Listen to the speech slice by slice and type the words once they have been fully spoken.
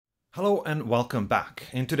Hello and welcome back.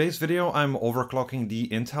 In today's video I'm overclocking the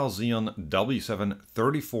Intel Xeon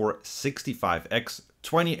W7-3465X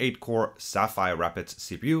 28-core Sapphire Rapids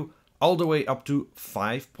CPU all the way up to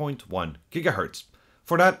 5.1 GHz.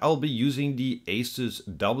 For that I'll be using the ASUS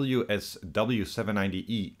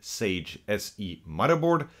W790E-Sage SE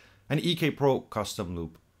motherboard and EK Pro custom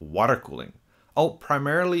loop water cooling. I'll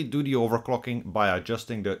primarily do the overclocking by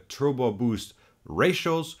adjusting the turbo boost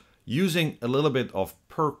ratios, using a little bit of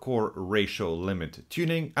per core ratio limit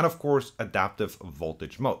tuning, and of course adaptive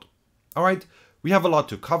voltage mode. Alright, we have a lot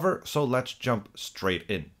to cover, so let's jump straight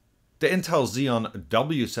in. The Intel Xeon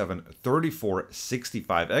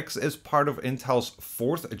W7-3465X is part of Intel's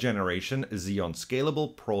 4th generation Xeon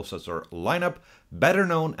scalable processor lineup, better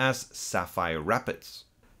known as Sapphire Rapids.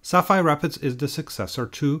 Sapphire Rapids is the successor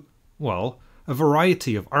to, well, a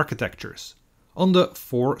variety of architectures. On the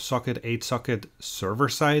 4-socket, 8-socket server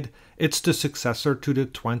side, it's the successor to the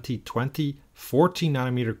 2020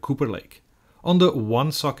 14nm Cooper Lake. On the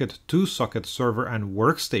 1-socket, 2-socket server and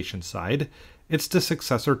workstation side, it's the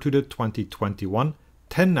successor to the 2021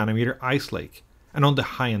 10nm Ice Lake. And on the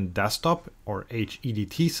high-end desktop, or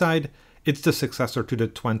HEDT side, it's the successor to the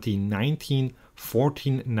 2019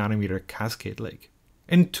 14nm Cascade Lake.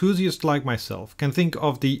 Enthusiasts like myself can think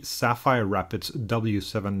of the Sapphire Rapids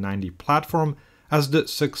W790 platform as the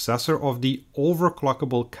successor of the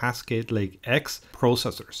overclockable Cascade Lake X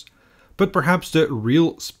processors. But perhaps the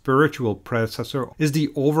real spiritual predecessor is the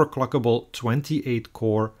overclockable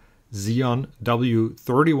 28-core Xeon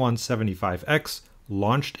w790E-Sage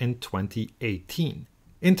launched in 2018.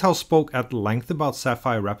 Intel spoke at length about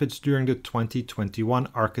Sapphire Rapids during the 2021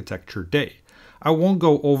 Architecture Day. I won't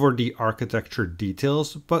go over the architecture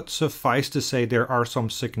details, but suffice to say there are some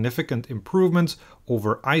significant improvements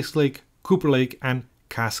over Ice Lake, Cooper Lake and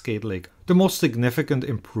Cascade Lake. The most significant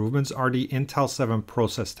improvements are the Intel 7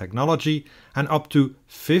 process technology and up to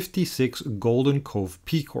 56 Golden Cove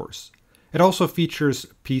P-cores. It also features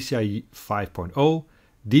PCIe 5.0,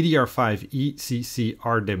 DDR5 ECC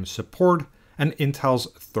RDIMM support, and Intel's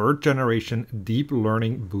 3rd generation deep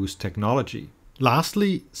learning boost technology.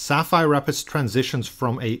 Lastly, Sapphire Rapids transitions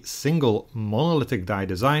from a single monolithic die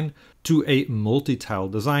design to a multi-tile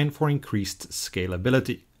design for increased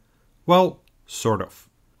scalability. Well, sort of.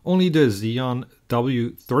 Only the Xeon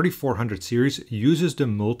W3400 series uses the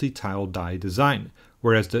multi-tile die design,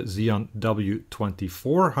 whereas the Xeon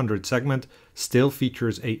W2400 segment still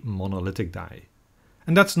features a monolithic die.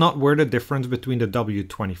 And that's not where the difference between the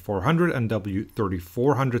W2400 and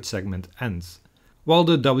W3400 segment ends. While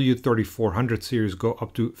the W3400 series go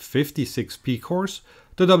up to 56 P-cores,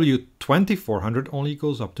 the W2400 only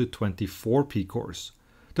goes up to 24 P-cores.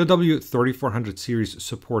 The W3400 series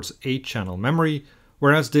supports 8-channel memory,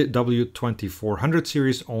 whereas the W2400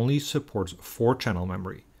 series only supports 4-channel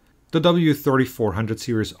memory. The W3400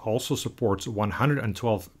 series also supports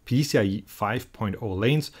 112 PCIe 5.0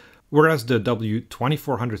 lanes, whereas the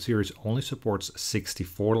W2400 series only supports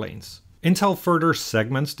 64 lanes. Intel further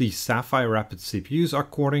segments the Sapphire Rapids CPUs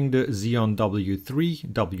according to Xeon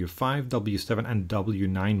W3, W5, W7 and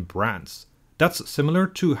W9 brands. That's similar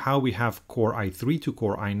to how we have Core i3 to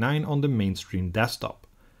Core i9 on the mainstream desktop.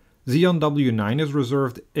 Xeon W9 is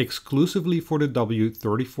reserved exclusively for the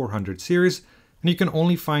W3400 series, and you can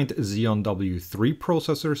only find Xeon W3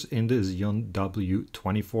 processors in the Xeon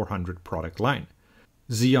W2400 product line.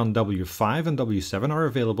 Xeon W5 and W7 are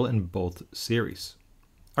available in both series.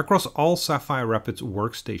 Across all Sapphire Rapids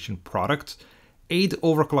workstation products, 8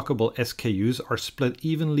 overclockable SKUs are split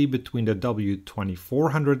evenly between the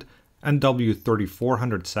W2400 and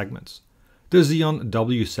W3400 segments. The Xeon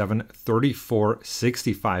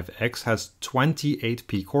W7-3465X has 28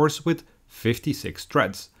 P-cores with 56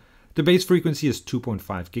 threads. The base frequency is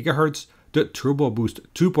 2.5 GHz, the Turbo Boost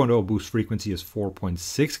 2.0 boost frequency is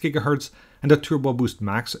 4.6 GHz, and the Turbo Boost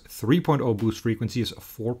Max 3.0 boost frequency is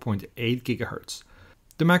 4.8 GHz.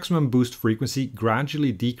 The maximum boost frequency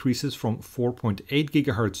gradually decreases from 4.8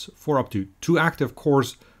 GHz for up to 2 active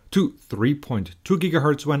cores to 3.2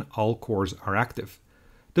 GHz when all cores are active.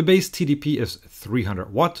 The base TDP is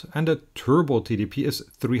 300 watt and the turbo TDP is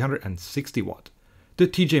 360 watt. The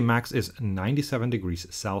TJ Max is 97 degrees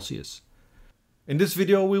Celsius. In this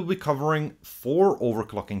video we'll be covering 4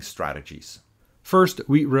 overclocking strategies. First,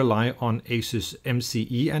 we rely on ASUS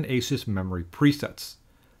MCE and ASUS memory presets.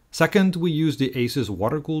 Second, we use the ASUS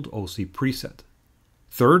water-cooled OC preset.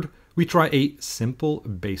 Third, we try a simple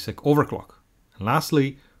basic overclock. And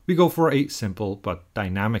lastly, we go for a simple but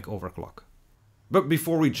dynamic overclock. But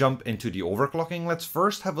before we jump into the overclocking, let's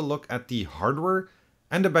first have a look at the hardware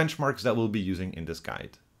and the benchmarks that we'll be using in this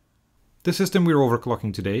guide. The system we're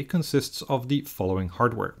overclocking today consists of the following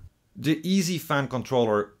hardware: The Easy Fan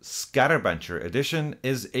Controller SkatterBencher edition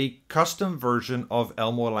is a custom version of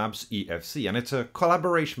Elmo Labs EFC, and it's a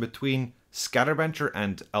collaboration between SkatterBencher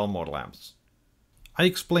and Elmo Labs. I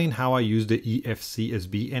explain how I use the EFC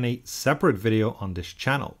SB in a separate video on this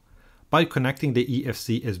channel. By connecting the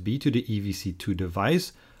EFC SB to the EVC2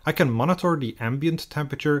 device, I can monitor the ambient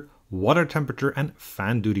temperature, water temperature, and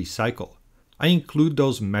fan duty cycle. I include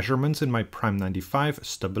those measurements in my Prime 95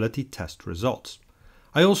 stability test results.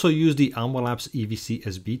 I also use the Elmo Labs EVC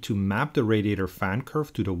SB to map the radiator fan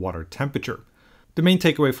curve to the water temperature. The main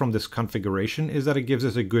takeaway from this configuration is that it gives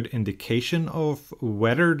us a good indication of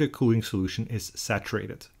whether the cooling solution is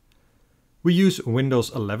saturated. We use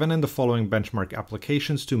Windows 11 and the following benchmark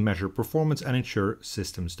applications to measure performance and ensure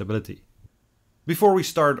system stability. Before we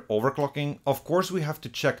start overclocking, of course we have to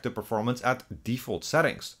check the performance at default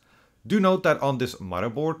settings. Do note that on this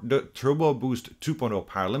motherboard, the Turbo Boost 2.0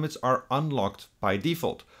 power limits are unlocked by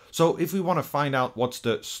default. So if we want to find out what's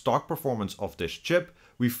the stock performance of this chip,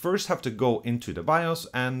 we first have to go into the BIOS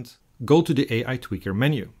and go to the AI Tweaker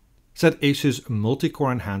menu. Set ASUS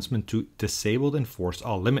multi-core enhancement to disabled and force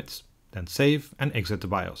all limits. Then save and exit the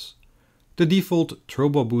BIOS. The default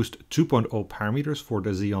Turbo Boost 2.0 parameters for the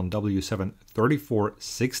Xeon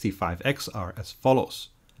W7-3465X are as follows.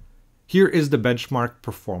 Here is the benchmark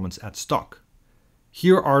performance at stock.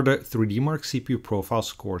 Here are the 3DMark CPU profile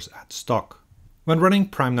scores at stock. When running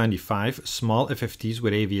Prime 95 small FFTs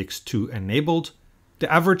with AVX2 enabled,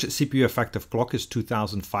 the average CPU effective clock is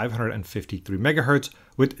 2553 MHz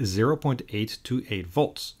with 0.828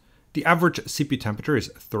 volts. The average CPU temperature is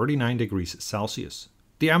 39 degrees Celsius.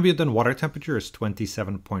 The ambient and water temperature is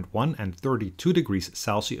 27.1 and 32 degrees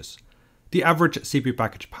Celsius. The average CPU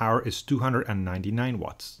package power is 299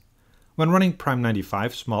 watts. When running Prime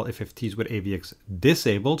 95 small FFTs with AVX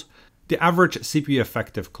disabled, the average CPU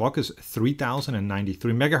effective clock is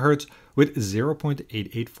 3093 MHz with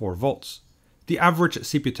 0.884 volts. The average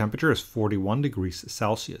CPU temperature is 41 degrees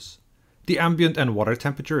Celsius. The ambient and water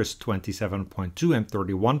temperature is 27.2 and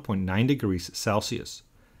 31.9 degrees Celsius.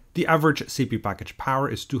 The average CPU package power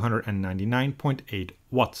is 299.8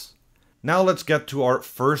 watts. Now let's get to our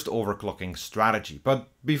first overclocking strategy, but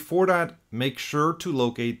before that, make sure to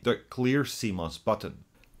locate the Clear CMOS button.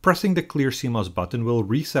 Pressing the Clear CMOS button will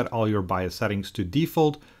reset all your BIOS settings to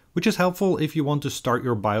default, which is helpful if you want to start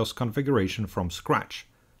your BIOS configuration from scratch.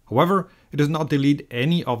 However, it does not delete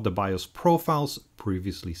any of the BIOS profiles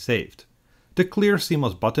previously saved. The Clear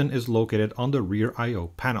CMOS button is located on the rear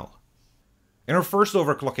I/O panel. In our first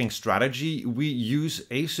overclocking strategy, we use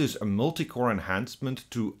ASUS multi-core enhancement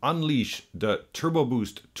to unleash the Turbo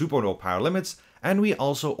Boost 2.0 power limits, and we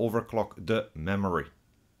also overclock the memory.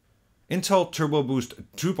 Intel Turbo Boost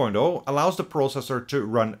 2.0 allows the processor to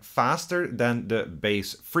run faster than the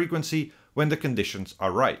base frequency when the conditions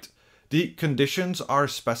are right. The conditions are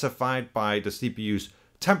specified by the CPU's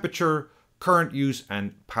temperature, current use,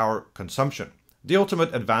 and power consumption. The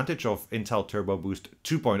ultimate advantage of Intel Turbo Boost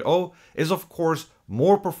 2.0 is of course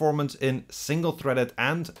more performance in single-threaded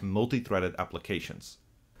and multi-threaded applications.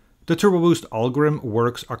 The Turbo Boost algorithm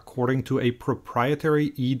works according to a proprietary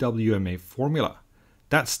EWMA formula.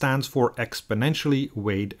 That stands for exponentially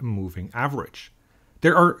weighted moving average.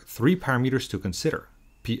 There are 3 parameters to consider: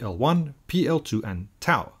 PL1, PL2, and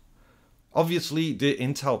tau. Obviously, the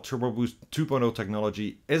Intel Turbo Boost 2.0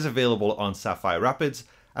 technology is available on Sapphire Rapids,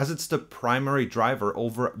 as it's the primary driver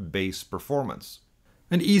over base performance.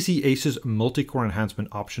 An easy ASUS multi-core enhancement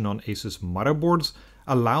option on ASUS motherboards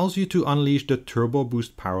allows you to unleash the Turbo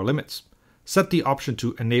Boost power limits. Set the option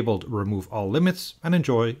to Enabled Remove All Limits and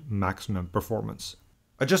enjoy maximum performance.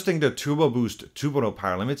 Adjusting the Turbo Boost 2.0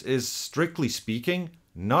 power limits is, strictly speaking,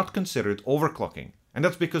 not considered overclocking, and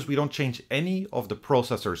that's because we don't change any of the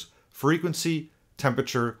processor's frequency,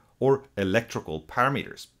 temperature, or electrical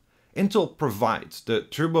parameters. Intel provides the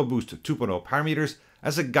Turbo Boost 2.0 parameters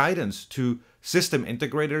as a guidance to system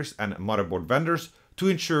integrators and motherboard vendors to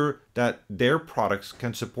ensure that their products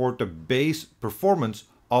can support the base performance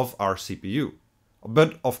of our CPU.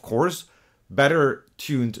 But of course, better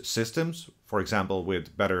tuned systems, for example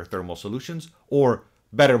with better thermal solutions, or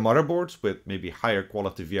better motherboards with maybe higher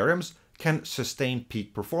quality VRMs, can sustain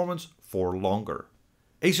peak performance for longer.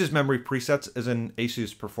 ASUS Memory Presets is an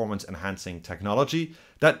ASUS performance enhancing technology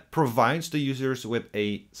that provides the users with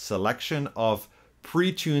a selection of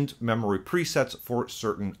pre-tuned memory presets for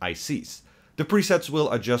certain ICs. The presets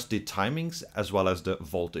will adjust the timings as well as the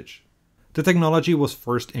voltage. The technology was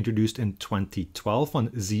first introduced in 2012 on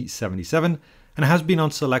Z77 and has been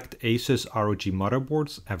on select ASUS ROG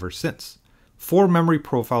motherboards ever since. 4 memory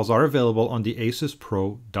profiles are available on the ASUS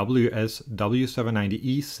Pro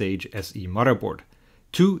W790E-Sage SE motherboard.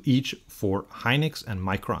 2 each for Hynix and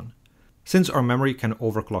Micron. Since our memory can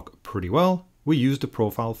overclock pretty well, we use the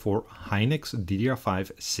profile for Hynix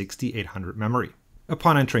DDR5 6800 memory.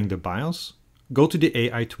 Upon entering the BIOS, go to the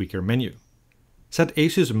AI Tweaker menu. Set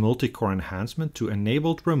ASUS multi-core enhancement to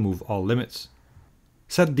enable to remove all limits.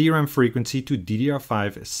 Set DRAM frequency to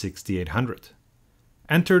DDR5 6800.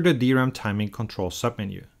 Enter the DRAM timing control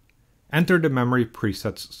submenu. Enter the memory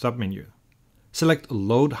presets submenu. Select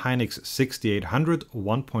Load Hynix 6800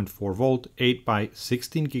 1.4 volt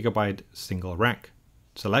 8x16GB single rank.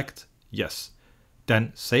 Select Yes.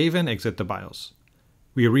 Then save and exit the BIOS.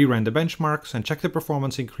 We rerun the benchmarks and check the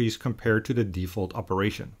performance increase compared to the default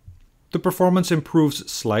operation. The performance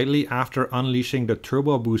improves slightly after unleashing the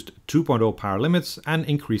Turbo Boost 2.0 power limits and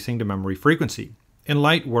increasing the memory frequency. In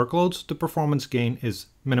light workloads, the performance gain is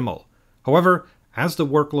minimal. However, as the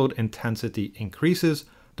workload intensity increases,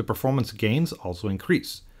 the performance gains also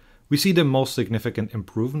increase. We see the most significant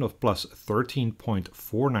improvement of plus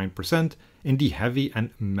 13.49% in the heavy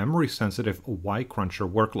and memory-sensitive Y-Cruncher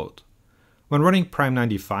workload. When running Prime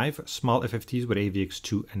 95 small FFTs with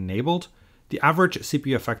AVX2 enabled, the average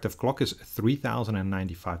CPU effective clock is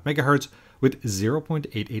 3095 MHz with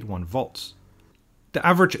 0.881 volts. The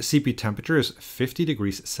average CPU temperature is 50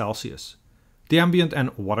 degrees Celsius. The ambient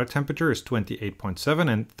and water temperature is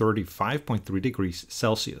 28.7 and 35.3 degrees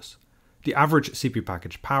Celsius. The average CPU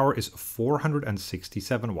package power is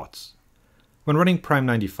 467 watts. When running Prime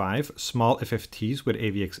 95 small FFTs with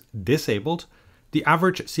AVX disabled, the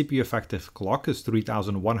average CPU effective clock is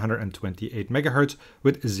 3128 MHz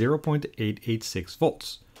with 0.886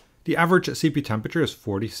 volts. The average CPU temperature is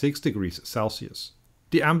 46 degrees Celsius.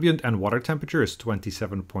 The ambient and water temperature is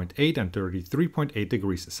 27.8 and 33.8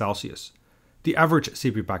 degrees Celsius. The average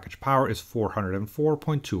CPU package power is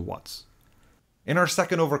 404.2 watts. In our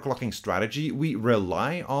second overclocking strategy, we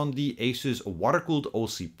rely on the ASUS water-cooled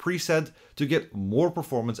OC preset to get more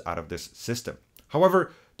performance out of this system.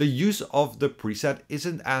 However, the use of the preset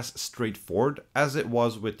isn't as straightforward as it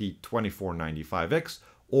was with the 2495X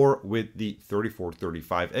or with the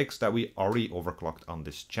 3435X that we already overclocked on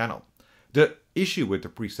this channel. The issue with the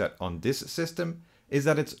preset on this system is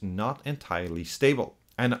that it's not entirely stable,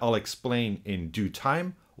 and I'll explain in due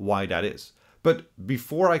time why that is. But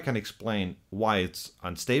before I can explain why it's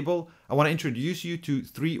unstable, I want to introduce you to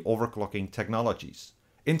 3 overclocking technologies: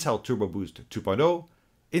 Intel Turbo Boost 2.0,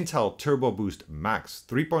 Intel Turbo Boost Max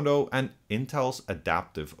 3.0, and Intel's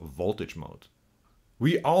adaptive voltage mode.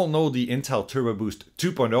 We all know the Intel Turbo Boost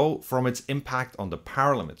 2.0 from its impact on the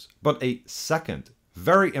power limits, but a second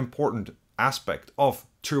very important aspect of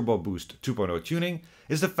Turbo Boost 2.0 tuning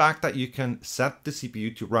is the fact that you can set the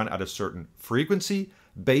CPU to run at a certain frequency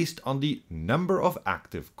based on the number of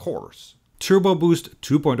active cores. Turbo Boost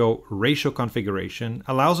 2.0 ratio configuration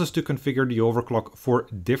allows us to configure the overclock for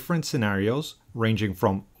different scenarios ranging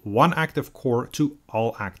from 1 active core to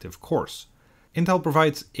all active cores. Intel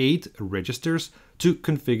provides 8 registers to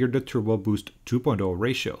configure the Turbo Boost 2.0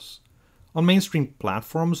 ratios. On mainstream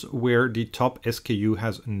platforms where the top SKU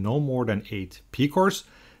has no more than 8 P-cores,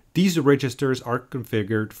 these registers are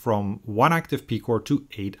configured from 1 active P-core to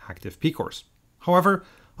 8 active P-cores. However,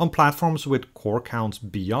 on platforms with core counts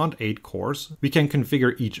beyond 8 cores, we can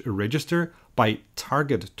configure each register by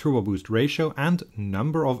target Turbo Boost ratio and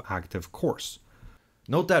number of active cores.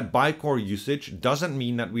 Note that bi-core usage doesn't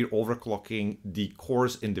mean that we're overclocking the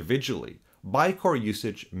cores individually. Bi-core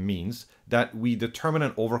usage means that we determine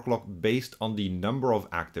an overclock based on the number of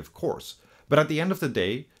active cores. But at the end of the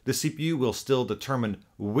day, the CPU will still determine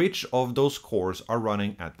which of those cores are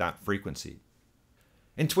running at that frequency.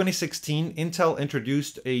 In 2016, Intel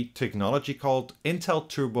introduced a technology called Intel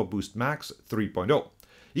Turbo Boost Max 3.0.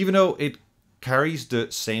 Even though it carries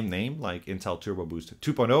the same name like Intel Turbo Boost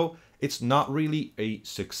 2.0, it's not really a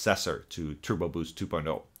successor to Turbo Boost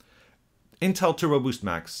 2.0. Intel Turbo Boost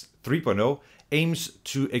Max 3.0 aims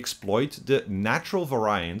to exploit the natural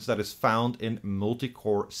variance that is found in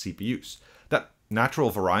multi-core CPUs. That natural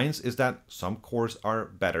variance is that some cores are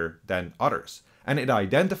better than others, and it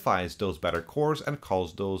identifies those better cores and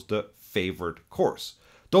calls those the favored cores.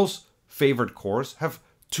 Those favored cores have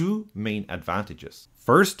 2 main advantages.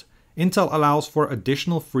 First, Intel allows for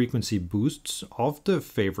additional frequency boosts of the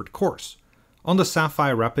favored cores. On the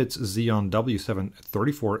Sapphire Rapids Xeon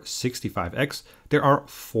W7-3465X, there are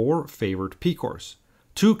 4 favored P-cores.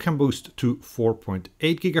 2 can boost to 4.8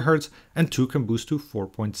 GHz and 2 can boost to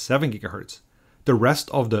 4.7 GHz. The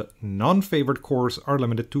rest of the non-favored cores are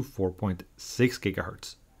limited to 4.6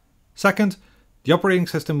 GHz. Second, the operating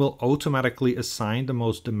system will automatically assign the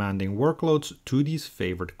most demanding workloads to these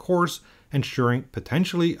favored cores, ensuring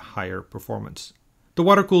potentially higher performance. The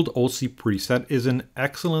water-cooled OC preset is an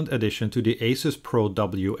excellent addition to the ASUS Pro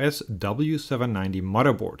W790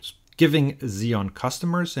 motherboards, giving Xeon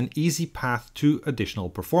customers an easy path to additional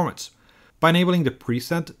performance. By enabling the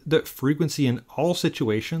preset, the frequency in all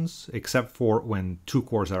situations, except for when 2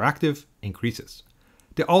 cores are active, increases.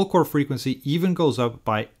 The all-core frequency even goes up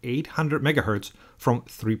by 800 MHz from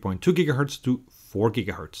 3.2 GHz to 4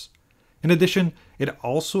 GHz. In addition, it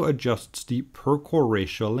also adjusts the per-core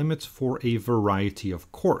ratio limits for a variety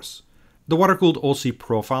of cores. The water-cooled OC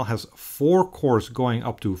profile has 4 cores going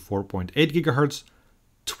up to 4.8 GHz,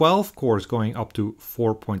 12 cores going up to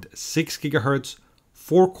 4.6 GHz,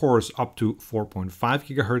 4 cores up to 4.5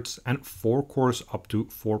 GHz, and 4 cores up to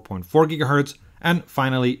 4.4 GHz, and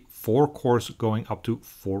finally 4 cores going up to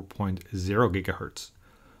 4.0 GHz.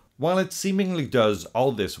 While it seemingly does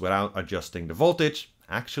all this without adjusting the voltage,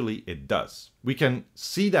 actually it does. We can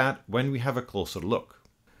see that when we have a closer look.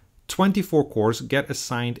 24 cores get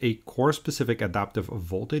assigned a core-specific adaptive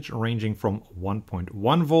voltage ranging from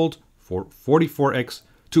 1.1 volt for 44X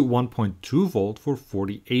to 1.2 volt for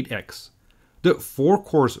 48X. The 4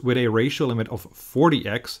 cores with a ratio limit of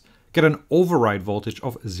 40X get an override voltage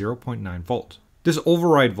of 0.9 volt. This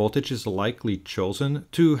override voltage is likely chosen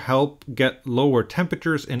to help get lower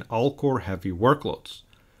temperatures in all-core heavy workloads.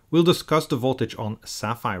 We'll discuss the voltage on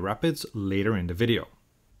Sapphire Rapids later in the video.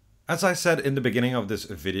 As I said in the beginning of this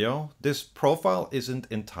video, this profile isn't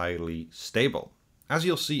entirely stable. As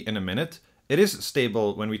you'll see in a minute, it is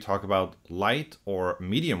stable when we talk about light or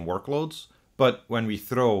medium workloads, but when we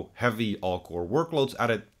throw heavy all-core workloads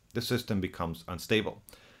at it, the system becomes unstable.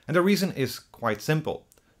 And the reason is quite simple.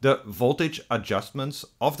 The voltage adjustments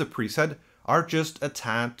of the preset are just a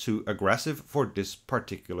tad too aggressive for this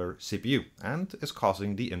particular CPU and is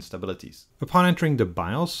causing the instabilities. Upon entering the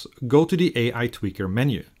BIOS, go to the AI Tweaker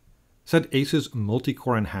menu. Set ASUS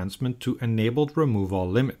multi-core enhancement to enabled remove all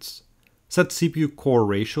limits. Set CPU core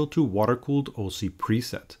ratio to water-cooled OC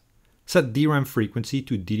preset. Set DRAM frequency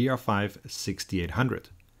to DDR5 6800.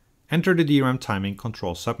 Enter the DRAM timing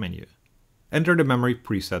control submenu. Enter the memory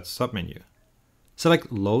presets submenu.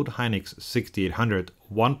 Select Load Hynix 6800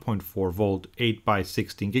 1.4 volt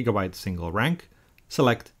 8x16 GB single rank.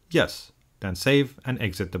 Select Yes, then save and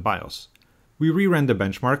exit the BIOS. We rerun the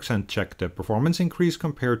benchmarks and check the performance increase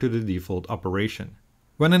compared to the default operation.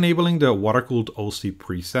 When enabling the water-cooled OC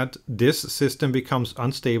preset, this system becomes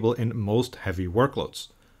unstable in most heavy workloads.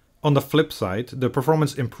 On the flip side, the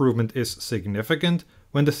performance improvement is significant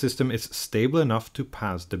when the system is stable enough to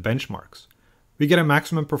pass the benchmarks. We get a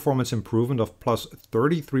maximum performance improvement of plus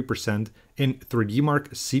 33% in 3DMark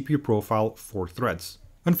CPU profile 4 threads.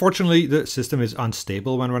 Unfortunately, the system is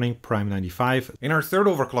unstable when running Prime 95. In our third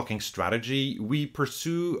overclocking strategy, we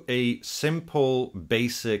pursue a simple,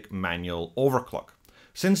 basic manual overclock.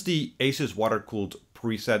 Since the ASUS water-cooled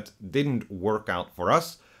preset didn't work out for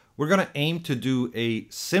us, we're going to aim to do a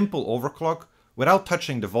simple overclock without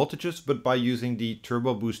touching the voltages, but by using the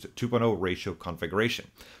Turbo Boost 2.0 ratio configuration.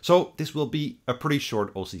 So this will be a pretty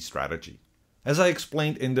short OC strategy. As I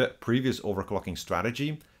explained in the previous overclocking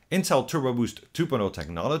strategy, Intel Turbo Boost 2.0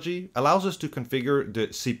 technology allows us to configure the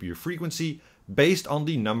CPU frequency based on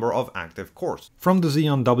the number of active cores. From the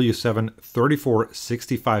Xeon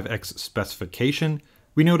W7-3465X specification,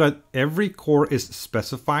 we know that every core is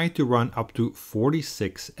specified to run up to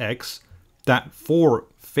 46X, that 4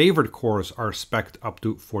 favorite cores are spec'd up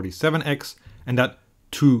to 47X, and that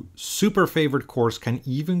 2 super favorite cores can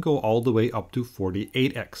even go all the way up to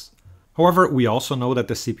 48X. However, we also know that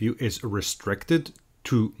the CPU is restricted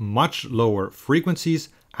to much lower frequencies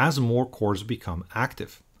as more cores become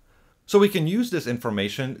active. So we can use this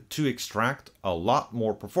information to extract a lot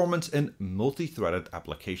more performance in multi-threaded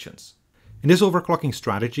applications. In this overclocking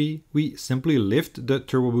strategy, we simply lift the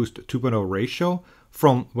Turbo Boost 2.0 ratio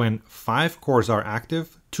from when 5 cores are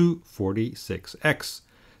active to 46X.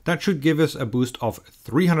 That should give us a boost of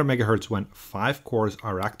 300 MHz when 5 cores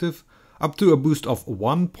are active, up to a boost of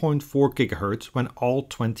 1.4 GHz when all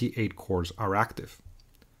 28 cores are active.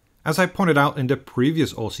 As I pointed out in the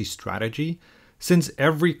previous OC strategy, since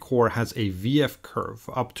every core has a VF curve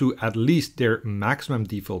up to at least their maximum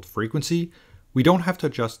default frequency, we don't have to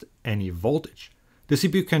adjust any voltage. The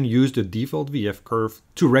CPU can use the default VF curve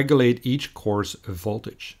to regulate each core's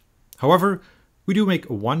voltage. However, we do make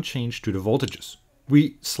one change to the voltages.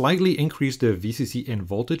 We slightly increase the VCC in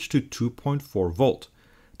voltage to 2.4 volt.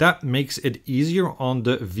 That makes it easier on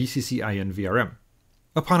the VCC-IN VRM.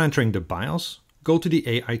 Upon entering the BIOS, go to the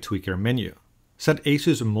AI Tweaker menu. Set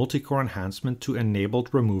ASUS multi-core enhancement to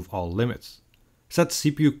enabled remove all limits. Set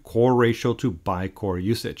CPU core ratio to by core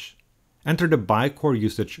usage. Enter the by core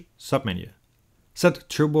usage submenu. Set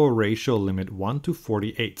turbo ratio limit 1 to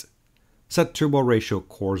 48. Set turbo ratio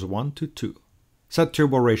cores 1 to 2. Set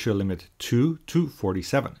turbo ratio limit 2 to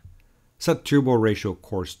 47. Set turbo ratio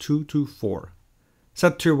cores 2 to 4.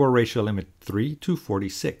 Set turbo ratio limit 3 to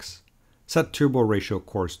 46. Set turbo ratio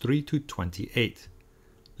cores 3 to 28.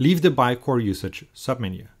 Leave the bi-core usage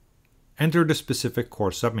submenu. Enter the specific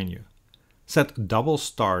core submenu. Set double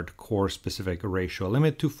starred core specific ratio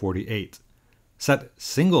limit to 48. Set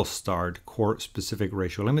single starred core specific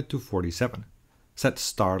ratio limit to 47. Set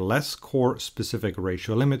starless core specific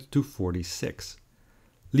ratio limit to 46.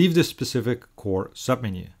 Leave the specific core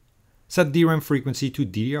submenu. Set DRAM frequency to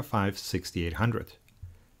DDR5 6800.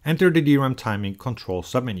 Enter the DRAM timing control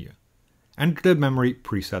submenu. Enter the memory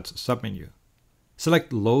presets submenu.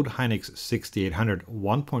 Select Load Hynix 6800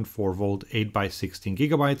 1.4 volt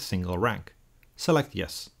 8x16GB single rank. Select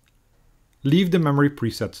Yes. Leave the memory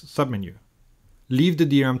presets submenu. Leave the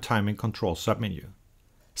DRAM timing control submenu.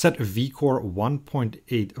 Set vCore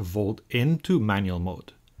 1.8 volt in to manual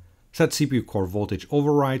mode. Set CPU core voltage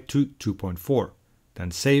override to 2.4,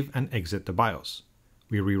 then save and exit the BIOS.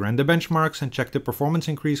 We rerun the benchmarks and check the performance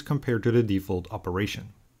increase compared to the default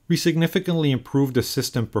operation. We significantly improved the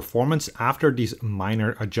system performance after these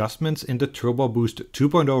minor adjustments in the Turbo Boost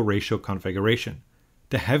 2.0 ratio configuration.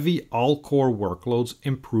 The heavy all-core workloads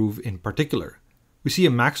improve in particular. We see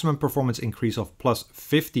a maximum performance increase of plus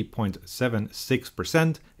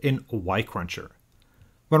 50.76% in Y-Cruncher.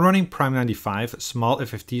 When running Prime 95 small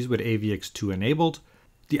FFTs with AVX2 enabled,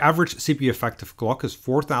 the average CPU effective clock is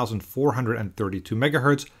 4432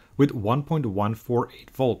 MHz with 1.148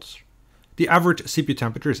 volts. The average CPU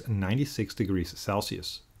temperature is 96 degrees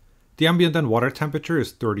Celsius. The ambient and water temperature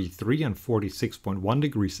is 33 and 46.1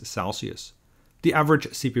 degrees Celsius. The average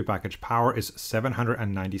CPU package power is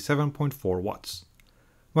 797.4 watts.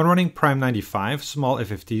 When running Prime 95 small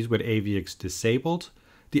FFTs with AVX disabled,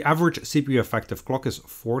 the average CPU effective clock is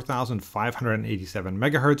 4587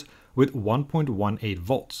 MHz with 1.18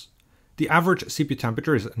 volts. The average CPU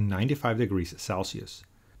temperature is 95 degrees Celsius.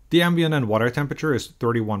 The ambient and water temperature is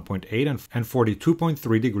 31.8 and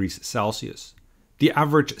 42.3 degrees Celsius. The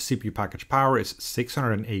average CPU package power is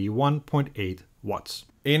 681.8 watts.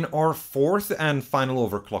 In our fourth and final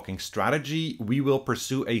overclocking strategy, we will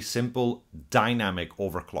pursue a simple dynamic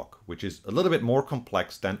overclock, which is a little bit more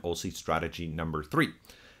complex than OC strategy number 3.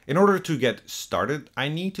 In order to get started, I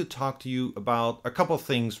need to talk to you about a couple of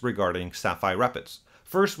things regarding Sapphire Rapids.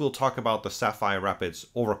 First, we'll talk about the Sapphire Rapids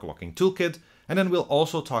overclocking toolkit, and then we'll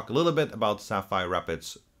also talk a little bit about Sapphire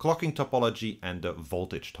Rapids clocking topology and the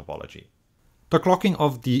voltage topology. The clocking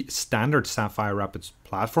of the standard Sapphire Rapids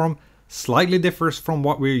platform slightly differs from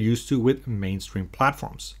what we're used to with mainstream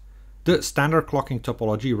platforms. The standard clocking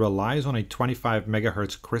topology relies on a 25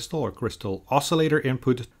 MHz crystal or crystal oscillator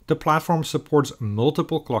input. The platform supports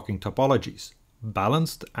multiple clocking topologies,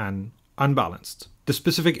 balanced and unbalanced. The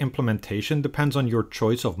specific implementation depends on your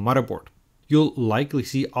choice of motherboard. You'll likely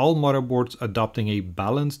see all motherboards adopting a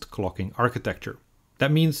balanced clocking architecture.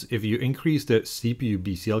 That means if you increase the CPU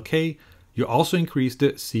BCLK, you also increase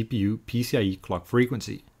the CPU PCIe clock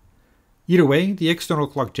frequency. Either way, the external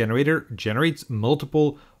clock generator generates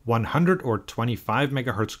multiple 100 or 25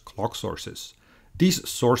 MHz clock sources. These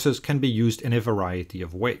sources can be used in a variety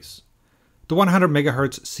of ways. The 100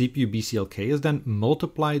 MHz CPU BCLK is then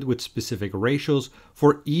multiplied with specific ratios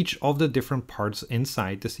for each of the different parts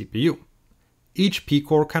inside the CPU. Each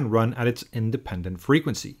P-core can run at its independent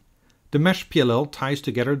frequency. The mesh PLL ties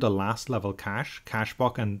together the last level cache, cache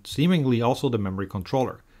block, and seemingly also the memory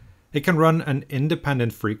controller. It can run an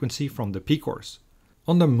independent frequency from the P-cores.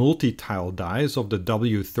 On the multi-tile dies of the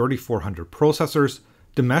W3400 processors,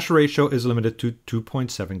 the mesh ratio is limited to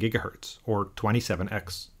 2.7 GHz, or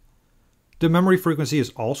 27x. The memory frequency is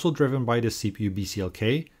also driven by the CPU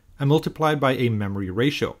BCLK and multiplied by a memory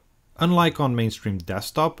ratio. Unlike on mainstream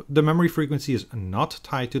desktop, the memory frequency is not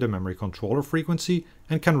tied to the memory controller frequency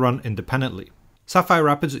and can run independently. Sapphire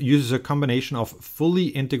Rapids uses a combination of fully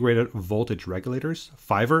integrated voltage regulators,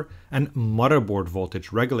 Fiver, and motherboard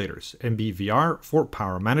voltage regulators, MBVR, for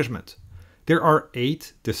power management. There are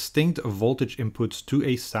 8 distinct voltage inputs to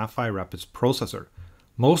a Sapphire Rapids processor.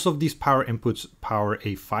 Most of these power inputs power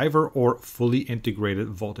a Fiver or fully integrated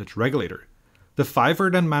voltage regulator. The Fiver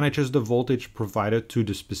then manages the voltage provided to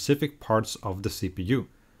the specific parts of the CPU.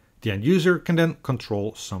 The end user can then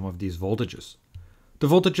control some of these voltages. The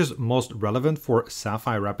voltages most relevant for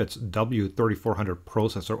Sapphire Rapids W3400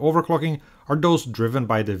 processor overclocking are those driven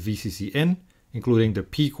by the VCC in, including the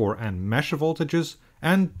P-core and mesh voltages,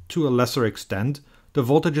 and to a lesser extent, the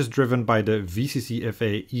voltages driven by the VCC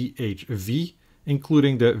FA EHV,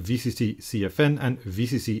 including the VCC CFN and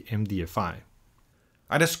VCC MDFI.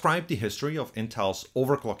 I described the history of Intel's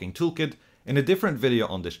overclocking toolkit in a different video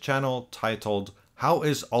on this channel titled "How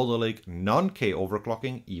is Alder Lake non-K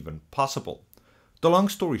overclocking even possible?" The long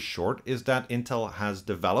story short is that Intel has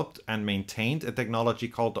developed and maintained a technology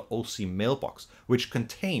called the OC mailbox, which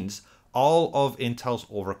contains all of Intel's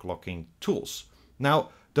overclocking tools. Now,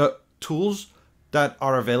 the tools that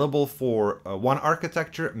are available for one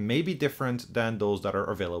architecture may be different than those that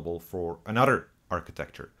are available for another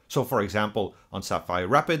architecture. So for example, on Sapphire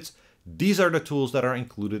Rapids, these are the tools that are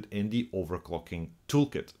included in the overclocking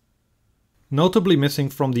toolkit. Notably missing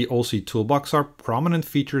from the OC toolbox are prominent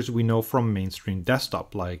features we know from mainstream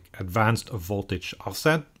desktop, like advanced voltage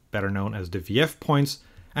offset, better known as the VF points,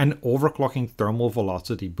 and overclocking thermal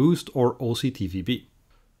velocity boost, or OCTVB.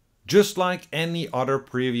 Just like any other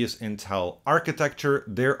previous Intel architecture,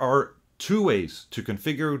 there are two ways to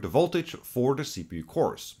configure the voltage for the CPU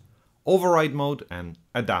cores: override mode and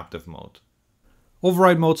adaptive mode.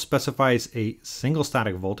 Override mode specifies a single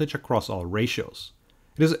static voltage across all ratios.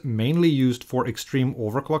 It is mainly used for extreme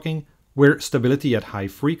overclocking, where stability at high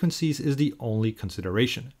frequencies is the only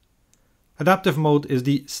consideration. Adaptive mode is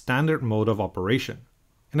the standard mode of operation.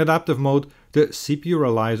 In adaptive mode, the CPU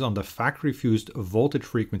relies on the factory-fused voltage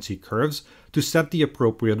frequency curves to set the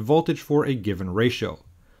appropriate voltage for a given ratio.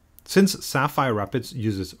 Since Sapphire Rapids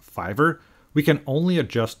uses Fiverr, we can only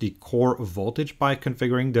adjust the core voltage by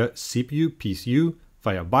configuring the CPU PCU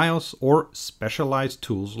via BIOS or specialized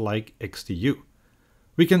tools like XTU.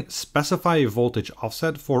 We can specify a voltage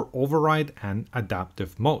offset for override and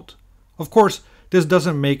adaptive mode. Of course, this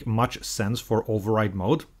doesn't make much sense for override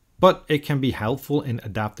mode, but it can be helpful in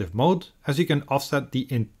adaptive mode, as you can offset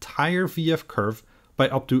the entire VF curve by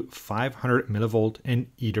up to 500 mV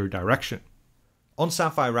in either direction. On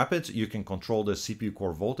Sapphire Rapids, you can control the CPU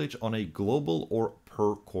core voltage on a global or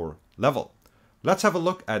per core level. Let's have a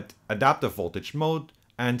look at adaptive voltage mode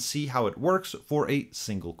and see how it works for a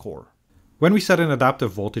single core. When we set an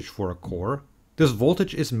adaptive voltage for a core, this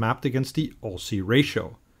voltage is mapped against the OC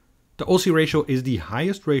ratio. The OC ratio is the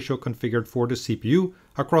highest ratio configured for the CPU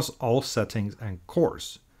across all settings and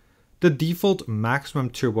cores. The default maximum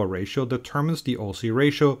turbo ratio determines the OC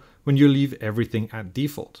ratio when you leave everything at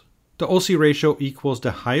default. The OC ratio equals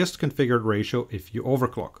the highest configured ratio if you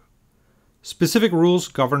overclock. Specific rules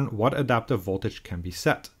govern what adaptive voltage can be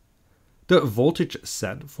set. The voltage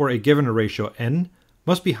set for a given ratio n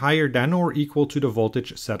must be higher than or equal to the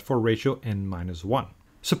voltage set for ratio n-1.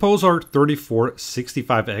 Suppose our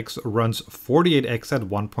 3465X runs 48X at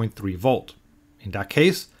 1.3 volt. In that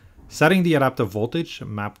case, setting the adaptive voltage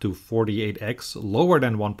mapped to 48X lower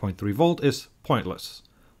than 1.3 volt is pointless.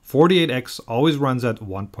 48X always runs at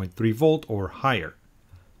 1.3 volt or higher.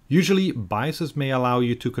 Usually, BIOSes may allow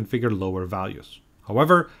you to configure lower values.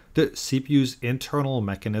 However, the CPU's internal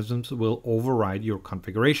mechanisms will override your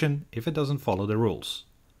configuration if it doesn't follow the rules.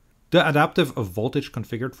 The adaptive voltage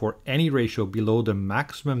configured for any ratio below the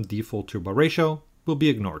maximum default turbo ratio will be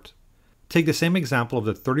ignored. Take the same example of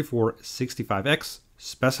the 3465X,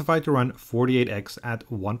 specified to run 48X at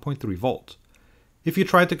 1.3 volt. If you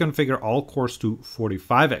try to configure all cores to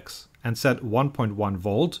 45X and set 1.1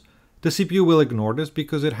 volt, the CPU will ignore this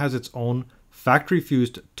because it has its own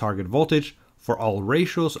factory-fused target voltage for all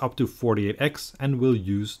ratios up to 48X and will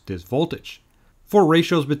use this voltage. For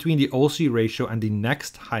ratios between the OC ratio and the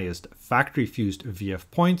next highest factory-fused VF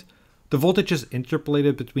point, the voltage is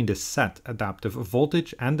interpolated between the set adaptive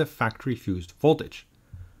voltage and the factory-fused voltage.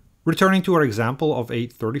 Returning to our example of a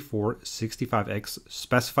 3465X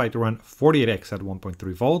specified to run 48X at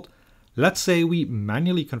 1.3 volt, let's say we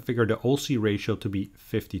manually configure the OC ratio to be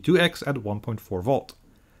 52X at 1.4 volt.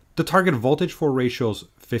 The target voltage for ratios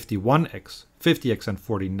 51X, 50X and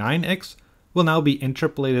 49X will now be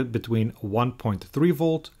interpolated between 1.3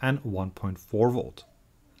 volt and 1.4 volt.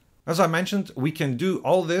 As I mentioned, we can do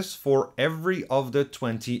all this for every of the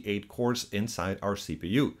 28 cores inside our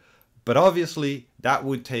CPU. But obviously, that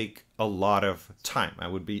would take a lot of time.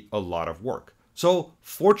 That would be a lot of work. So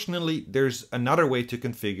fortunately, there's another way to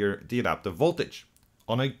configure the adaptive voltage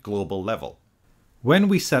on a global level. When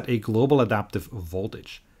we set a global adaptive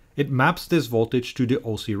voltage, it maps this voltage to the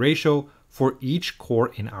OC ratio for each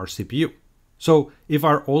core in our CPU. So if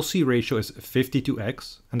our OC ratio is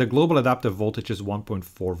 52X and the global adaptive voltage is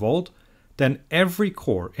 1.4 volt, then every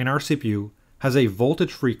core in our CPU has a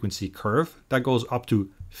voltage frequency curve that goes up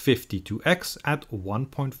to 52X at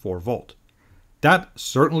 1.4 volt. That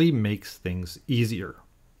certainly makes things easier.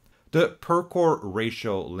 The per core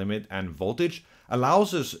ratio limit and voltage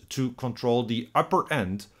allows us to control the upper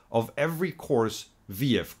end of every core's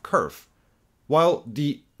VF curve. While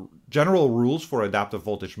the general rules for adaptive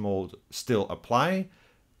voltage mode still apply,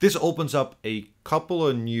 This opens up a couple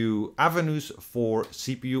of new avenues for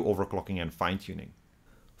CPU overclocking and fine-tuning.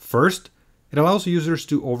 First, it allows users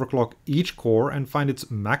to overclock each core and find its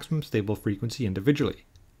maximum stable frequency individually.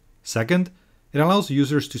 Second, it allows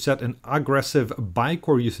users to set an aggressive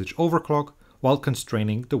by-core usage overclock while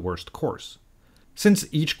constraining the worst cores. Since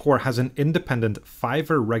each core has an independent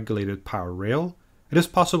 5-regulated power rail, it is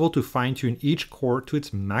possible to fine-tune each core to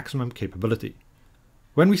its maximum capability.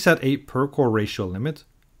 When we set a per-core ratio limit,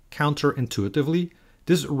 counterintuitively,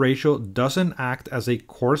 this ratio doesn't act as a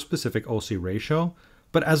core-specific OC ratio,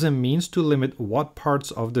 but as a means to limit what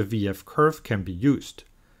parts of the VF curve can be used.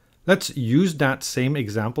 Let's use that same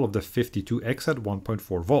example of the 52X at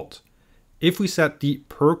 1.4 volt. If we set the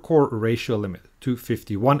per-core ratio limit to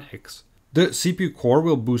 51X, the CPU core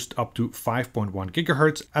will boost up to 5.1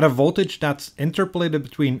 GHz at a voltage that's interpolated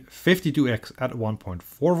between 52X at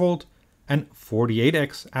 1.4 volt and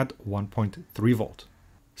 48X at 1.3 volt.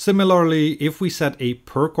 Similarly, if we set a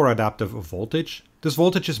per-core adaptive voltage, this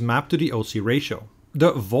voltage is mapped to the OC ratio.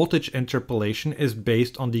 The voltage interpolation is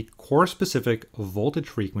based on the core-specific voltage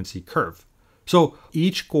frequency curve. So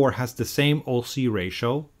each core has the same OC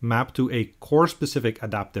ratio mapped to a core-specific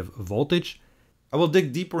adaptive voltage. I will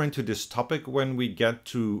dig deeper into this topic when we get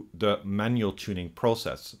to the manual tuning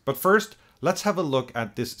process. But first, let's have a look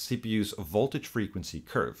at this CPU's voltage frequency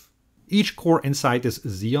curve. Each core inside this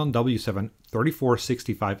Xeon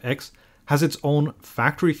W7-3465X has its own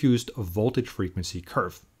factory-fused voltage frequency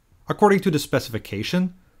curve. According to the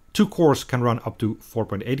specification, 2 cores can run up to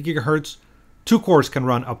 4.8 GHz, 2 cores can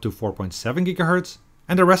run up to 4.7 GHz,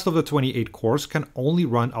 and the rest of the 28 cores can only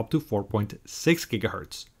run up to 4.6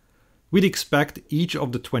 GHz. We'd expect each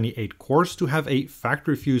of the 28 cores to have a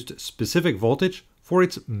factory-fused specific voltage for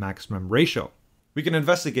its maximum ratio. We can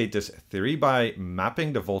investigate this theory by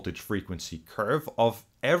mapping the voltage frequency curve of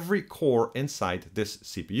every core inside this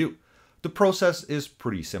CPU. The process is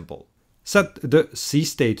pretty simple. Set the C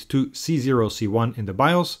state to C0, C1 in the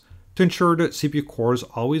BIOS to ensure the CPU cores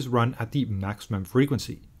always run at the maximum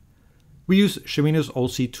frequency. We use Shimino's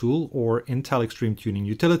OC tool or Intel Extreme Tuning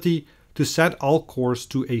utility to set all cores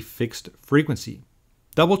to a fixed frequency.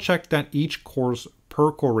 Double check that each core's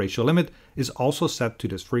per core ratio limit is also set to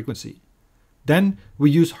this frequency. Then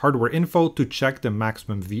we use hardware info to check the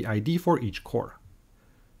maximum VID for each core.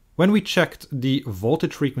 When we checked the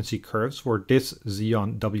voltage frequency curves for this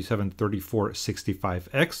Xeon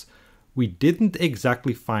W7-3465X, we didn't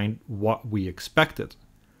exactly find what we expected.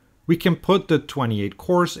 We can put the 28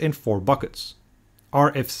 cores in 4 buckets: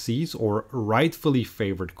 RFCs or rightfully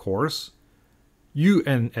favored cores,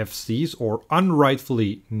 UNFCs or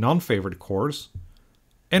unrightfully non-favored cores,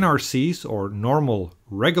 NRCs or normal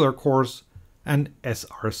regular cores, and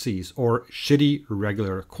SRCs or shitty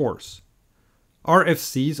regular cores.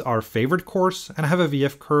 RFCs are favored cores and have a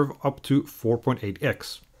VF curve up to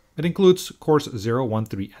 4.8x. It includes cores 0, 1,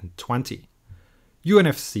 3, and 20.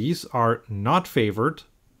 UNFCs are not favored,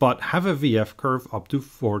 but have a VF curve up to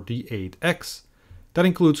 48x. That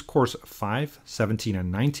includes cores 5, 17,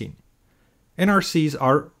 and 19. NRCs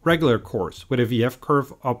are regular cores with a VF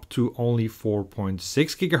curve up to only 4.6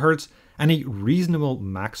 GHz and a reasonable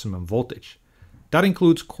maximum voltage. That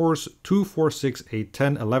includes cores 2, 4, 6, 8,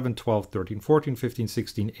 10, 11, 12, 13, 14, 15,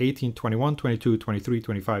 16, 18, 21, 22, 23,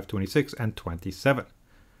 25, 26, and 27.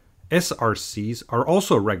 SRCs are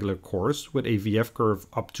also regular cores with a VF curve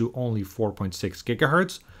up to only 4.6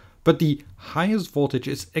 GHz, but the highest voltage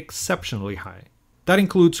is exceptionally high. That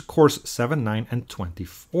includes cores 7, 9, and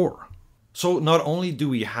 24. So not only do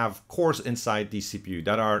we have cores inside the CPU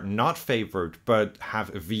that are not favored but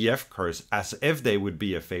have VF curves as if they would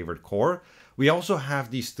be a favored core, we also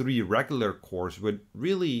have these 3 regular cores with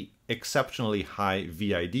really exceptionally high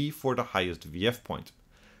VID for the highest VF point.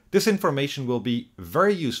 This information will be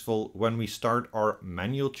very useful when we start our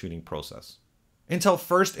manual tuning process. Intel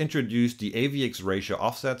first introduced the AVX ratio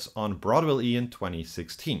offsets on Broadwell E in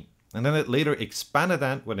 2016, and then it later expanded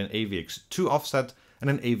that with an AVX2 offset and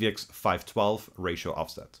an AVX 512 ratio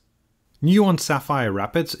offset. New on Sapphire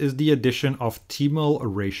Rapids is the addition of TMUL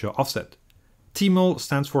ratio offset. TMUL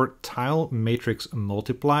stands for Tile Matrix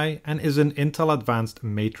Multiply and is an Intel Advanced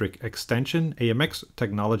Matrix Extension AMX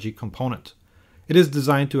technology component. It is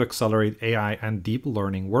designed to accelerate AI and deep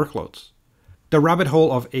learning workloads. The rabbit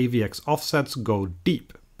hole of AVX offsets go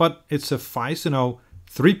deep, but it suffices to know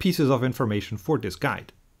 3 pieces of information for this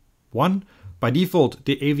guide. 1. By default,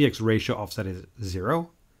 the AVX ratio offset is 0.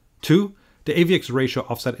 2. The AVX ratio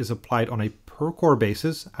offset is applied on a per-core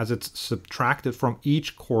basis as it's subtracted from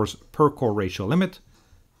each core's per-core ratio limit.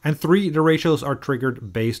 And 3. The ratios are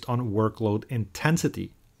triggered based on workload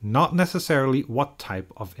intensity, not necessarily what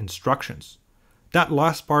type of instructions. That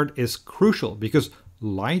last part is crucial because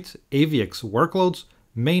light AVX workloads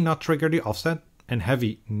may not trigger the offset and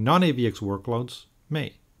heavy non-AVX workloads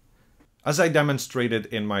may. As I demonstrated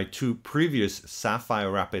in my two previous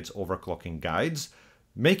Sapphire Rapids overclocking guides,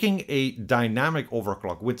 making a dynamic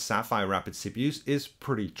overclock with Sapphire Rapids CPUs is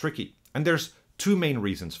pretty tricky, and there's two main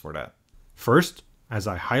reasons for that. First, as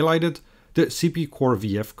I highlighted, the CPU core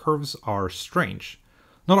VF curves are strange.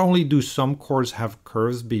 Not only do some cores have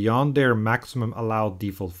curves beyond their maximum allowed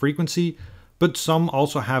default frequency, but some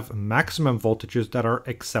also have maximum voltages that are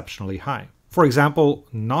exceptionally high. For example,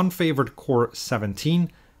 non-favored core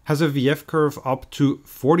 17 has a VF curve up to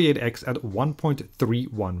 48x at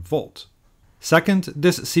 1.31 volt. Second,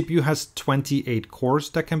 this CPU has 28 cores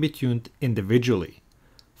that can be tuned individually.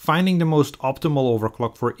 Finding the most optimal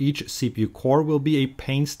overclock for each CPU core will be a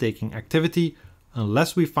painstaking activity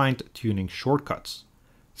unless we find tuning shortcuts.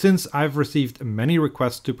 Since I've received many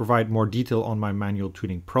requests to provide more detail on my manual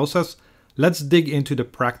tuning process, let's dig into the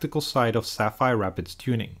practical side of Sapphire Rapids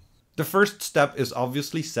tuning. The first step is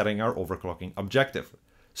obviously setting our overclocking objective.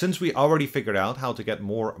 Since we already figured out how to get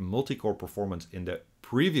more multi-core performance in the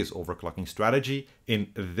previous overclocking strategy, in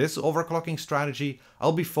this overclocking strategy,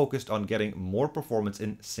 I'll be focused on getting more performance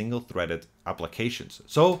in single-threaded applications.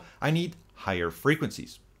 So I need higher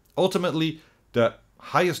frequencies. Ultimately, the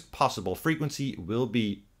highest possible frequency will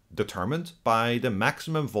be determined by the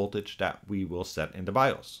maximum voltage that we will set in the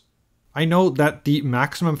BIOS. I know that the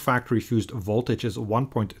maximum factory fused voltage is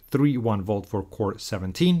 1.31 volt for core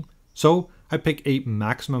 17, so I pick a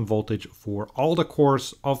maximum voltage for all the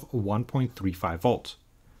cores of 1.35 volt.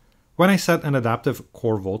 When I set an adaptive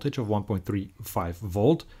core voltage of 1.35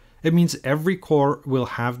 volt, it means every core will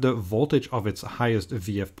have the voltage of its highest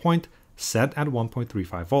VF point set at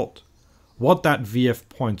 1.35 volt. What that VF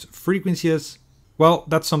point's frequency is, well,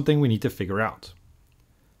 that's something we need to figure out.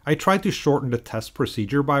 I tried to shorten the test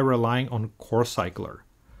procedure by relying on Core Cycler.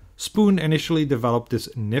 Spoon initially developed this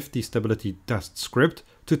nifty stability test script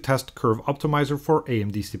to test Curve Optimizer for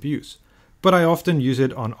AMD CPUs, but I often use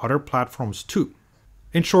it on other platforms too.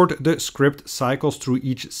 In short, the script cycles through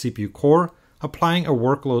each CPU core, applying a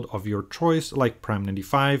workload of your choice like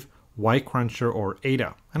Prime95, Y-Cruncher or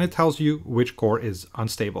Ada, and it tells you which core is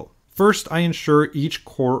unstable. First, I ensure each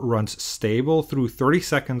core runs stable through 30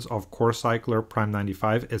 seconds of Core Cycler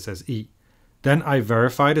Prime95 SSE. Then I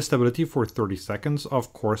verify the stability for 30 seconds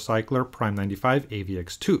of Core Cycler Prime95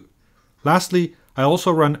 AVX2. Lastly, I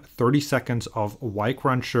also run 30 seconds of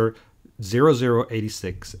Y-Cruncher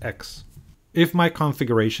W790E-Sage. If my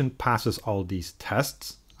configuration passes all these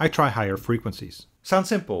tests, I try higher frequencies. Sounds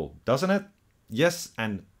simple, doesn't it? Yes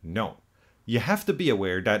and no. You have to be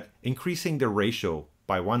aware that increasing the ratio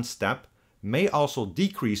by one step may also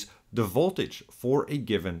decrease the voltage for a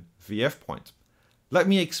given VF point. Let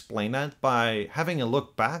me explain that by having a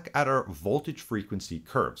look back at our voltage frequency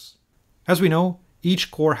curves. As we know,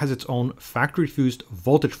 each core has its own factory fused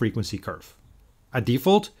voltage frequency curve. At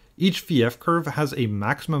default, each VF curve has a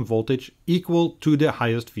maximum voltage equal to the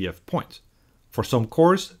highest VF point. For some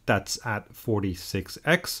cores, that's at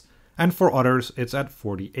 46x, and for others, it's at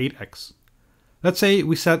 48x. Let's say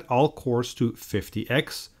we set all cores to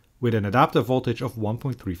 50x with an adaptive voltage of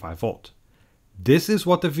 1.35 volt. This is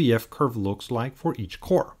what the VF curve looks like for each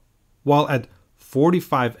core. While at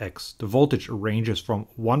 45x, the voltage ranges from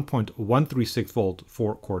 1.136 volt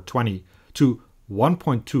for core 20 to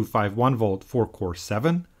 1.251 volt for core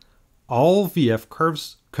 7, all VF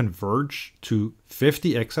curves converge to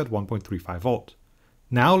 50x at 1.35 volt.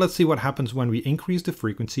 Now let's see what happens when we increase the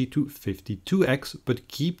frequency to 52x but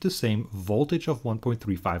keep the same voltage of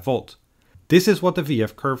 1.35 volt. This is what the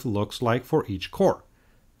VF curve looks like for each core.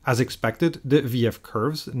 As expected, the VF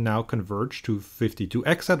curves now converge to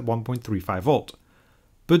 52x at 1.35 volt.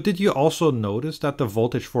 But did you also notice that the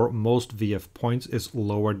voltage for most VF points is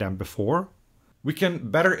lower than before? We can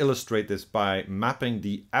better illustrate this by mapping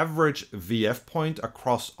the average VF point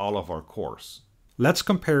across all of our cores. Let's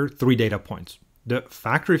compare three data points: the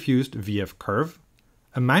factory fused VF curve,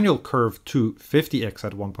 a manual curve to 50x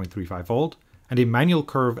at 1.35 volt, and a manual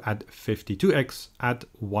curve at 52x at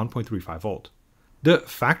 1.35 volt. The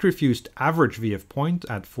factory fused average VF point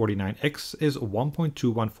at 49x is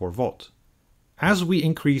 1.214 volt. As we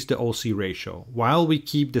increase the OC ratio while we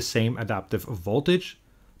keep the same adaptive voltage,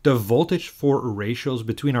 the voltage for ratios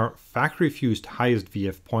between our factory fused highest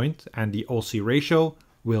VF point and the OC ratio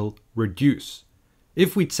will reduce.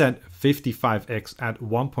 If we'd set 55x at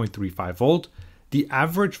 1.35 volt, the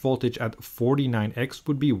average voltage at 49x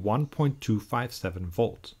would be 1.257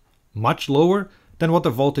 volt. Much lower than what the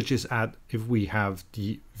voltage is at if we have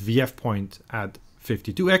the VF point at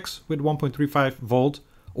 52x with 1.35 volt,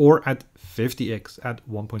 or at 50x at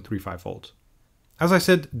 1.35 volts. As I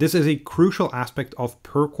said, this is a crucial aspect of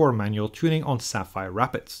per-core manual tuning on Sapphire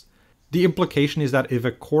Rapids. The implication is that if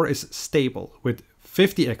a core is stable with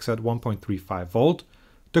 50x at 1.35 volt,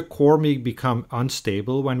 the core may become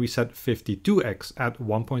unstable when we set 52x at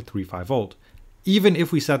 1.35 volt, even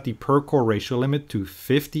if we set the per-core ratio limit to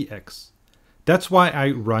 50x. That's why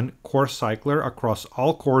I run Core Cycler across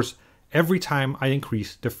all cores every time I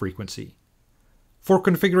increase the frequency. For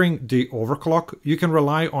configuring the overclock, you can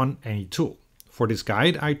rely on any tool. For this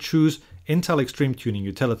guide, I choose Intel Extreme Tuning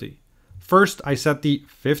Utility. First, I set the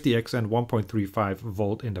 50x and 1.35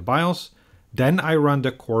 volt in the BIOS, then I run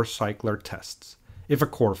the Core Cycler tests. If a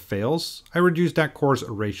core fails, I reduce that core's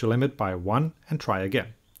ratio limit by 1 and try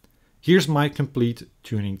again. Here's my complete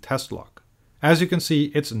tuning test log. As you can see,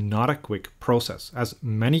 it's not a quick process, as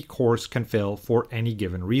many cores can fail for any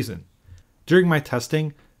given reason. During my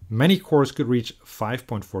testing, many cores could reach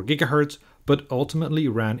 5.4 GHz, but ultimately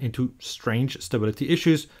ran into strange stability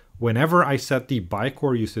issues whenever I set the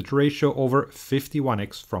bi-core usage ratio over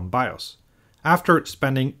 51x from BIOS. After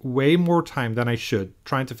spending way more time than I should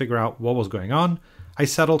trying to figure out what was going on, I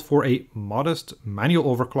settled for a modest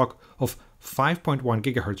manual overclock of 5.1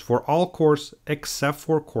 GHz for all cores except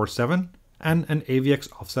for Core 7 and an AVX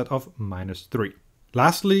offset of -3.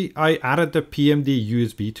 Lastly, I added the PMD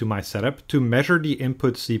USB to my setup to measure the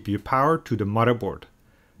input CPU power to the motherboard.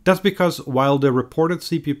 That's because while the reported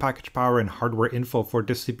CPU package power and hardware info for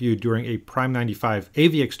this CPU during a Prime 95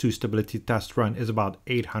 AVX2 stability test run is about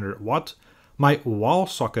 800 watt, my wall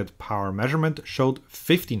socket power measurement showed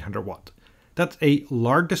 1500 watt. That's a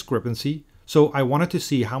large discrepancy, so I wanted to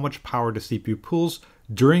see how much power the CPU pulls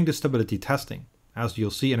during the stability testing. As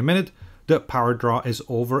you'll see in a minute, the power draw is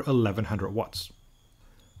over 1100 watts.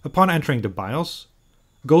 Upon entering the BIOS,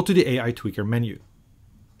 go to the AI Tweaker menu.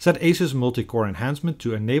 Set ASUS multi-core enhancement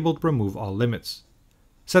to enabled remove all limits.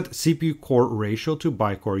 Set CPU core ratio to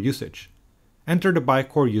bi-core usage. Enter the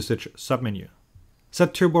bi-core usage submenu.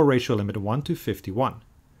 Set turbo ratio limit 1 to 51.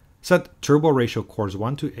 Set turbo ratio cores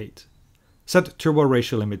 1 to 8. Set turbo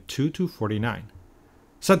ratio limit 2 to 49.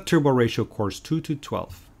 Set turbo ratio cores 2 to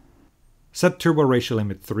 12. Set turbo ratio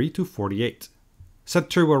limit 3 to 48. Set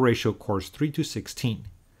turbo ratio cores 3 to 16.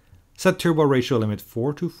 Set turbo ratio limit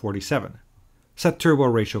 4 to 47. Set turbo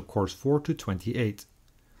ratio cores 4 to 28.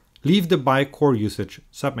 Leave the bi-core usage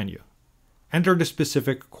submenu. Enter the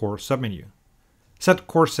specific core submenu. Set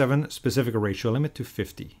Core 7 specific ratio limit to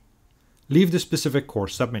 50. Leave the specific core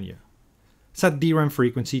submenu. Set DRAM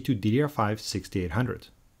frequency to DDR5 6800.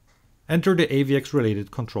 Enter the AVX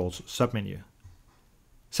related controls submenu.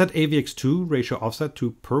 Set AVX2 ratio offset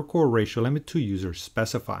to per core ratio limit to user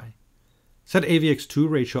specify. Set AVX2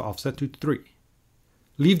 ratio offset to 3.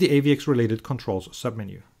 Leave the AVX related controls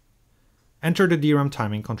submenu. Enter the DRAM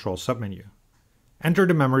timing control submenu. Enter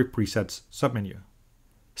the memory presets submenu.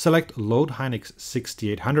 Select Load Hynix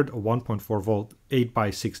 6800 1.4 volt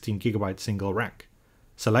 8x16 GB single rack.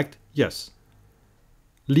 Select Yes.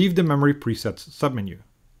 Leave the memory presets submenu.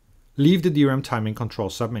 Leave the DRAM timing control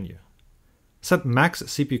submenu. Set max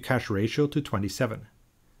CPU cache ratio to 27.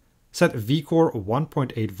 Set vCore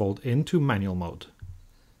 1.8 volt into manual mode.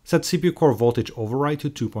 Set CPU core voltage override to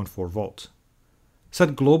 2.4 volt.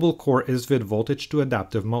 Set global core ISVID voltage to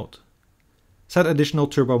adaptive mode. Set additional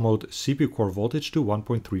turbo mode CPU core voltage to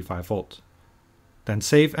 1.35 volt. Then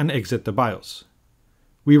save and exit the BIOS.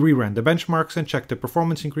 We reran the benchmarks and checked the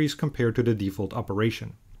performance increase compared to the default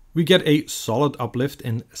operation. We get a solid uplift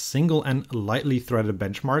in single and lightly threaded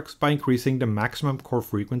benchmarks by increasing the maximum core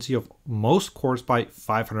frequency of most cores by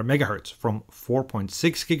 500 MHz from 4.6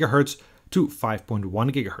 GHz to 5.1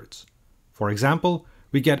 GHz. For example,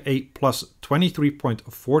 we get a plus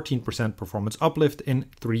 23.14% performance uplift in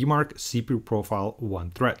 3-mark CPU profile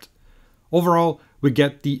 1 thread. Overall, we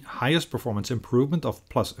get the highest performance improvement of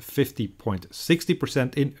plus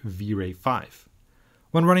 50.60% in VRAY 5.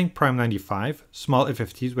 When running Prime 95, small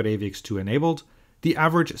FFTs with AVX2 enabled, the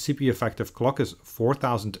average CPU effective clock is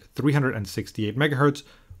 4368 MHz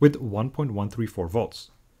with 1.134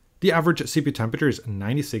 volts. The average CPU temperature is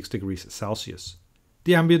 96 degrees Celsius.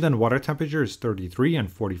 The ambient and water temperature is 33 and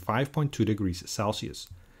 45.2 degrees Celsius.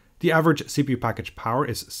 The average CPU package power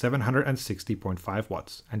is 760.5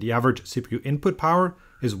 watts, and the average CPU input power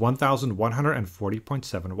is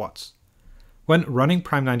 1140.7 watts. When running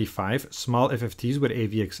Prime 95 small FFTs with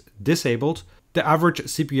AVX disabled, the average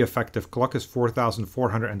CPU effective clock is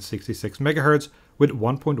 4466 MHz with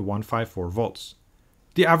 1.154 volts.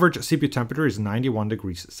 The average CPU temperature is 91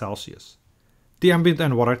 degrees Celsius. The ambient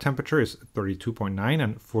and water temperature is 32.9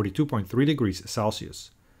 and 42.3 degrees Celsius.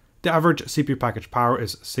 The average CPU package power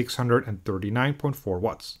is 639.4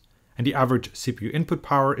 watts, and the average CPU input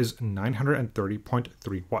power is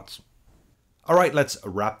 930.3 watts. Alright, let's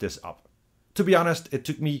wrap this up. To be honest, it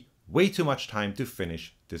took me way too much time to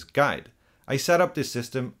finish this guide. I set up this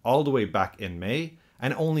system all the way back in May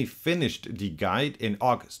and only finished the guide in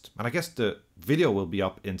August. And I guess the video will be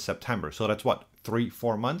up in September, so that's what,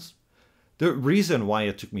 3-4 months? The reason why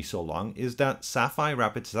it took me so long is that Sapphire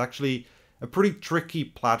Rapids is actually a pretty tricky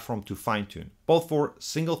platform to fine-tune, both for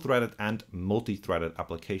single-threaded and multi-threaded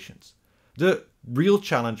applications. The real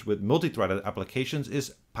challenge with multi-threaded applications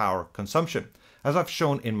is power consumption. As I've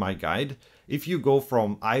shown in my guide, if you go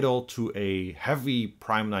from idle to a heavy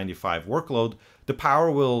Prime 95 workload, the power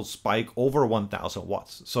will spike over 1000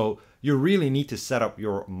 watts. So you really need to set up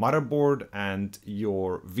your motherboard and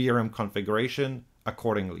your VRM configuration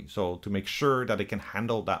accordingly, so to make sure that it can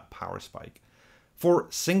handle that power spike. For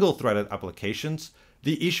single-threaded applications,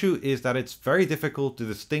 the issue is that it's very difficult to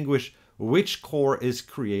distinguish which core is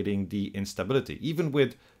creating the instability, even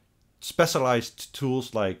with specialized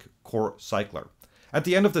tools like Core Cycler. At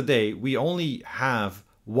the end of the day, we only have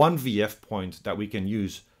one VF point that we can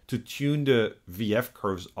use to tune the VF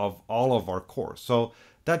curves of all of our cores. So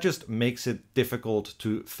that just makes it difficult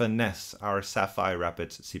to finesse our Sapphire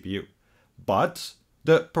Rapids CPU. But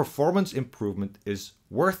the performance improvement is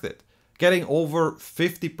worth it. Getting over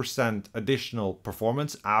 50% additional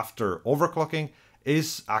performance after overclocking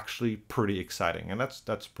is actually pretty exciting, and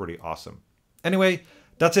that's pretty awesome. Anyway,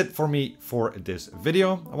 that's it for me for this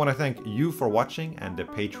video. I want to thank you for watching and the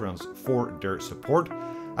Patreons for their support.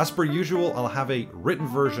 As per usual, I'll have a written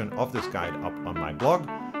version of this guide up on my blog,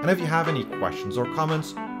 and if you have any questions or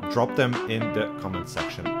comments, drop them in the comment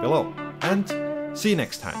section below. And see you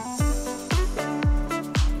next time.